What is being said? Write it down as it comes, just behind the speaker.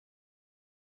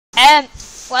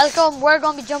Welcome. We're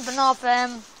going to be jumping off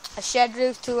a shed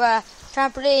roof to a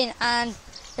trampoline, and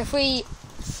if we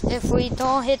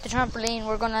don't hit the trampoline,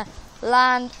 we're going to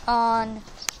land on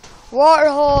water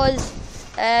hose,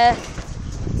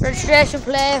 registration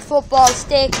plate, football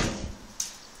stick,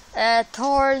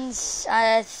 thorns,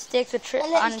 sticks with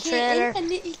on a trailer. A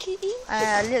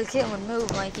little kitten would move,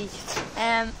 Mikey.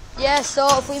 Yeah, so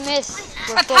if we miss,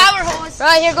 we're a power hose.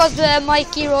 Right, here goes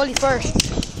Mikey Rolly first.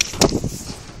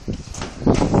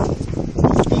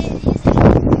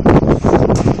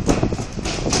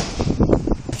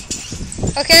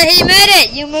 Okay, he made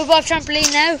it. You move off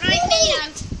trampoline now. Right, me now.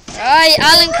 Right,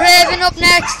 Alan Craven up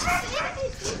next.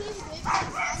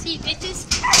 See bitches.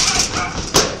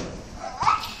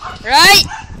 Right.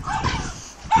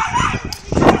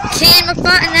 Keane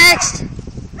McFadden next.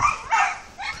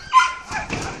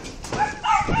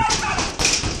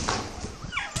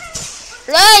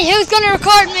 Right, who's going to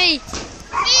record me? Me.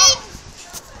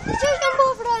 Who's going to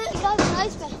go for that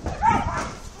ice bed?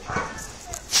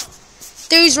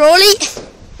 Dudes Rolly.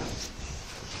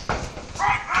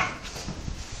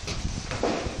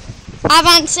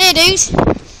 Avance here, dudes.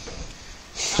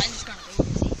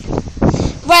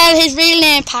 Well, his real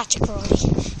name Patrick Rolly.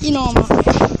 You know him.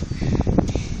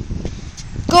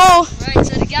 Go. Right,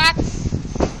 so the gap.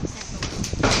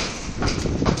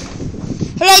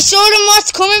 Alright, show them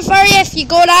what's coming for you if you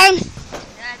go down.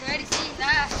 Yeah, I've already seen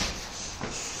that.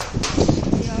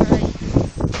 Be alright.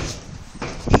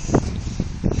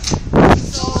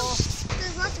 So,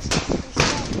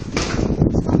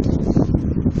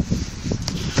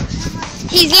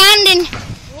 he's landing.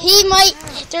 He might,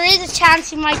 there is a chance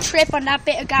he might trip on that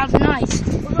bit of galvanized.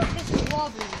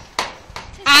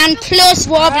 And plus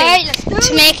wobbly, right,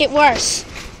 to make it worse.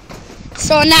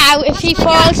 So now, if he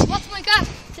falls... What's my gap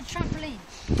to trampoline?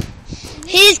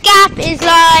 His gap is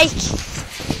like,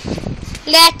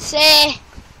 let's say...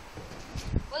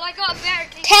 Well, I got a better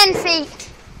thing. 10 feet.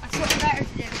 That's something better to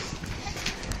do.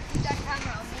 Keep that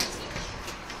camera on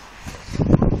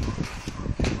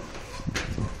me.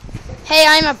 Hey,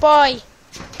 I'm a boy.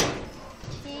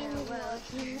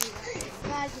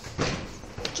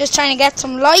 Just trying to get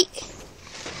some light.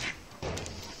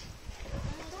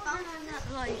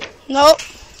 Nope.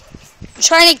 I'm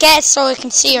trying to get it so I can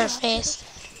see her face.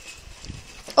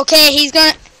 Okay, he's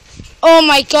gonna... Oh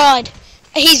my god.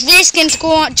 He's risking to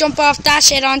go on, jump off that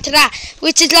shit onto that.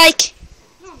 Which is like...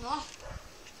 No, I'm not.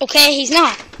 Okay, he's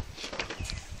not.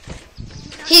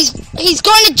 He's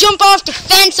going to jump off the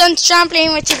fence on the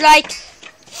trampoline, which is like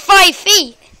 5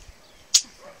 feet.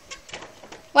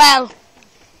 Well,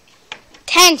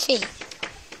 10 feet.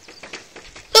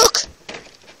 Look.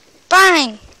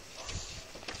 Bang.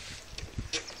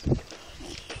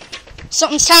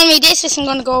 Something's telling me this isn't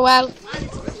going to go well.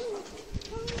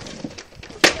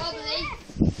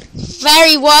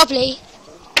 Very wobbly.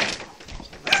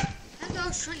 That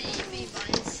dog's trying to eat me,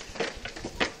 boys.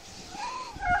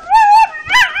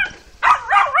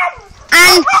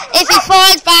 And if he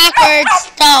falls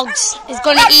backwards, dogs is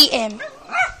going to eat him.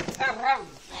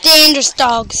 Dangerous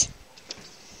dogs.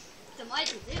 They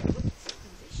might be there.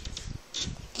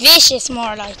 Vicious,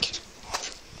 more like.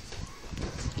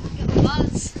 Get the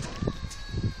balls.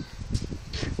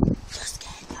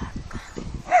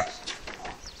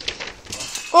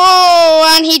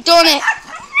 Oh, and he done it.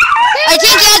 I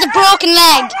think he has a broken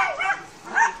leg.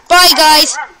 Bye,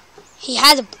 guys. He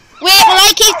has a... Wait, will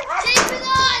I keep... Keep it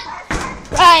on!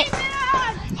 Right. Keep it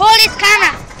on! Hold this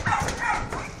camera.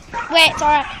 Wait, it's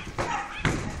alright.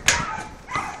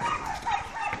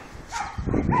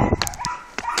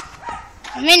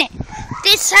 A minute.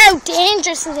 This is how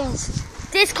dangerous it is.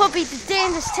 This could be the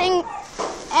dangerous thing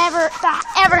that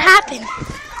ever happened.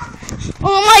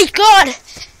 Oh my god.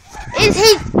 Is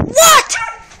he... What?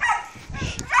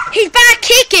 He's back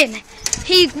kicking.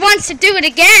 He wants to do it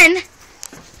again.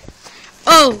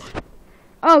 Oh.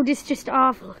 Oh, this is just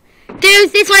awful.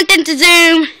 Dudes, this went into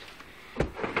Zoom.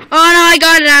 Oh no, I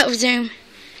got it out of Zoom.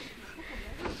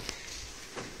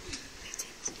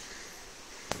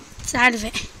 It's out of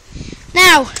it.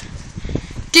 Now,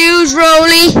 Dudes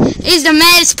Rolly is the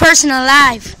maddest person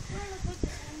alive.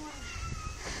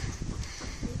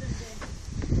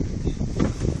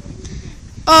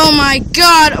 Oh my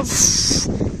god.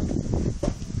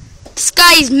 This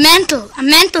guy is mental. A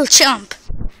mental chump.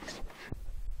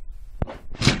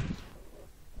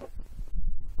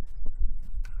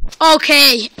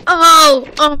 Okay. Oh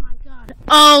my god.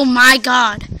 Oh my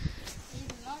god.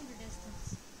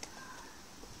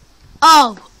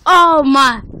 Oh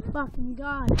my fucking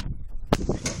god.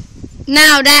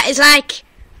 Now that is like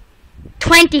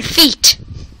 20 feet.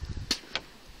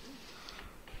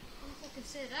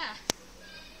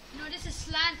 You know, this is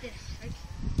slanted. Like,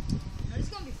 now this is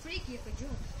going to be freaky if I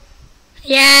jump.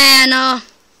 Yeah, no.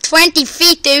 20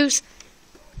 feet, dude.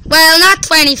 Well, not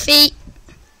 20 feet.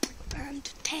 And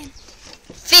 10.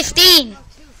 15.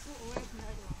 About 2 foot away from the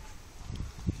other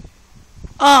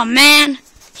one. Oh, man.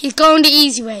 He's going the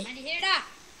easy way. And you hear that?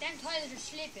 Them tiles are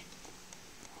slipping.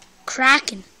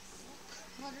 Cracking.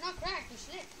 No, they're not cracked, they're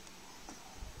slipped.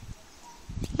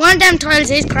 One of them tiles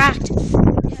is cracked. Yeah,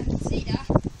 I can see that.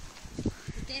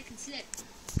 But they can slip.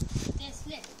 They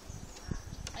slip.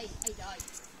 I died.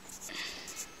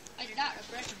 Either that or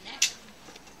break my neck.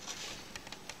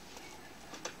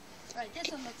 Right,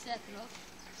 this one looks safe enough.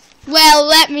 Well,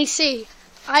 let me see.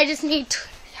 I just need to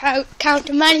count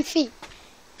how many feet.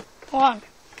 1,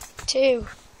 2,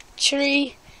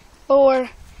 3, 4,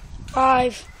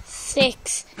 5,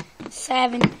 6,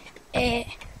 7, 8,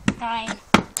 9,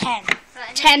 10.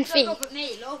 Right, 10 feet. Look up at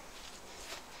me, look.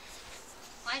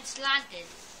 I'm slanted.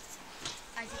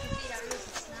 As you can see, that roof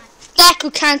is slanted. That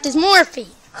could count as more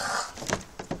feet.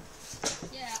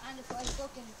 Yeah, and if I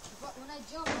fucking, when I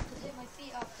jump, I could hit my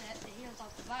feet off the heels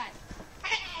off the bag.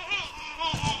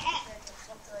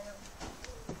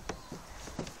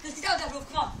 Just get out that roof,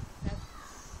 come on. No.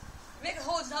 Make it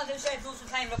hold all those shades, and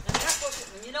climb up. That's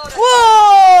what you know that.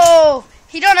 Whoa!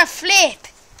 He done a flip.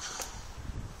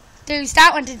 Dude,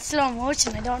 that one did slow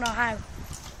motion. I don't know how.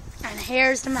 And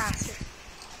here's the master.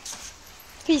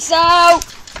 Peace out.